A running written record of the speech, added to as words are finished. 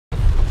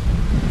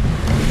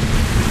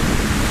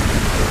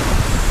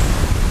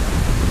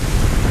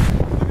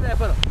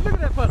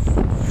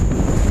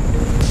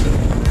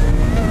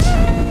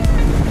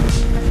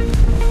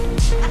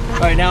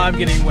I'm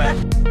getting wet.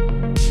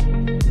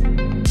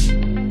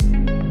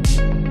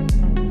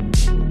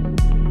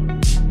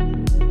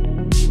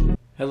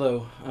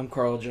 Hello, I'm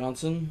Carl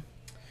Johnson.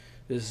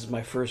 This is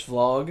my first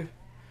vlog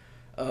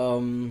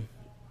of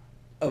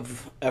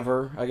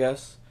ever, I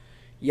guess.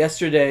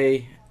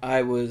 Yesterday,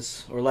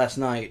 last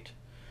night,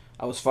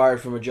 I was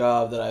fired from a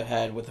job that I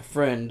had with a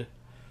friend,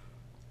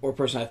 or a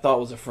person I thought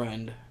was a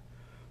friend,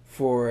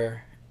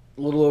 for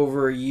a little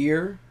over a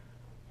year.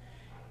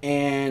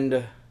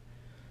 And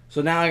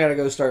so now I gotta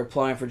go start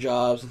applying for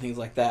jobs and things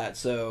like that.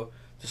 So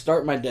to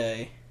start my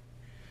day,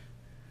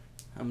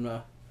 I'm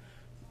gonna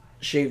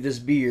shave this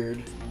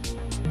beard.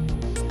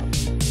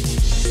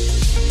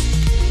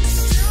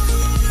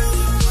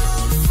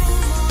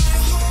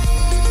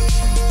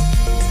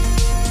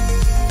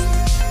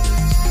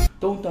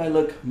 Don't I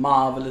look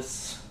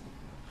marvelous?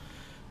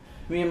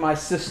 Me and my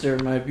sister,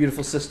 my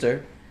beautiful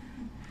sister,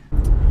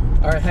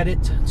 are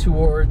headed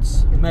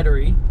towards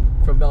Metairie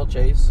from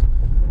Bellchase,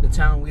 the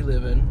town we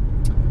live in.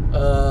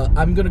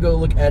 I'm gonna go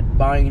look at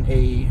buying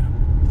a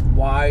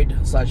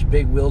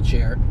wide/big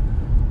wheelchair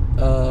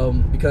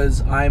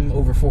because I'm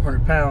over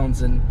 400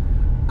 pounds and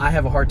I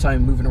have a hard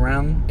time moving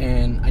around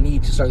and I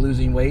need to start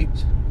losing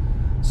weight.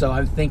 So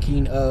I'm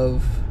thinking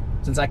of,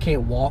 since I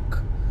can't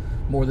walk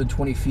more than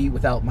 20 feet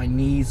without my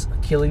knees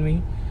killing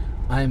me,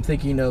 I'm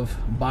thinking of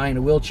buying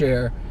a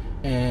wheelchair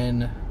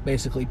and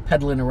basically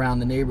pedaling around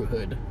the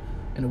neighborhood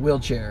in a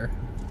wheelchair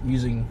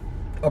using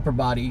upper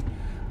body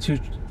to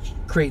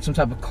create some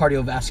type of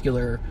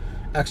cardiovascular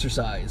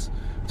exercise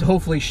to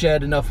hopefully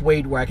shed enough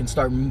weight where I can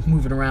start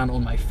moving around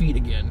on my feet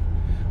again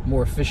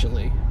more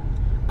efficiently.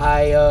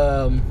 I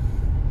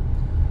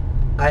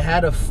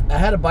had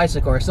a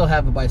bicycle, or I still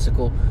have a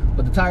bicycle,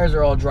 but the tires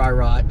are all dry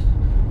rot,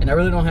 and I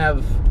really don't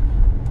have.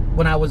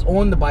 When I was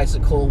on the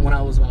bicycle, when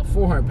I was about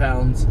 400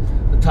 pounds,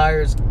 the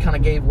tires kind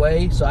of gave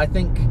way. So I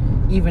think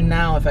even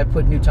now, if I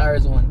put new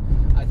tires on,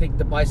 I think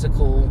the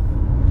bicycle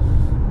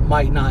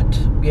might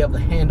not be able to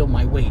handle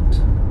my weight.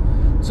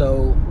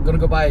 So I'm gonna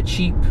go buy a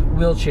cheap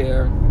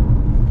wheelchair,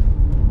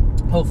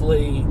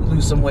 hopefully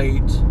lose some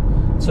weight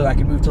so I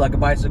can move to like a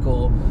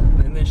bicycle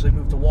and eventually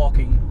move to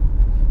walking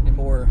and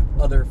more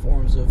other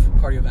forms of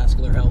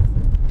cardiovascular health.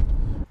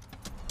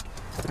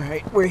 All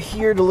right, we're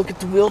here to look at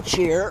the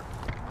wheelchair.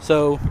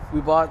 So we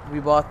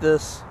bought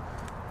this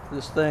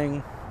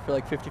thing for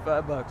like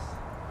 55 bucks.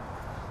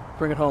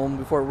 Bring it home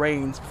before it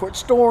rains, before it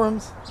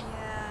storms.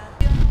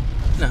 Yeah.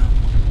 No.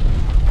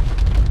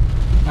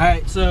 All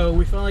right, so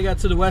we finally got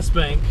to the West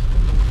Bank,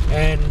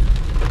 and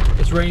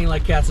it's raining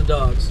like cats and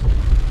dogs.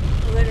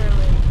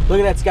 Literally. Look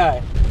at that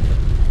sky.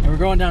 And we're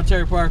going down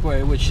Terry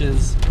Parkway, which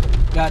has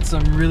got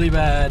some really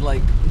bad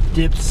like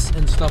dips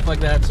and stuff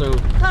like that. So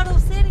Puddle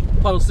City.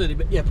 Puddle City,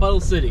 but yeah, Puddle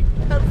City.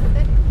 Puddle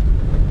City.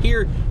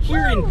 Here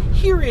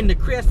in the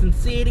Crescent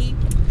City,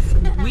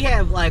 we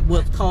have like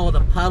what's called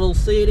a puddle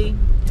city,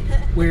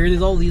 where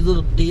there's all these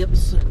little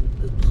dips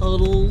and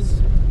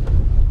puddles.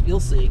 You'll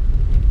see.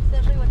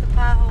 Especially with the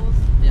potholes.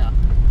 Yeah.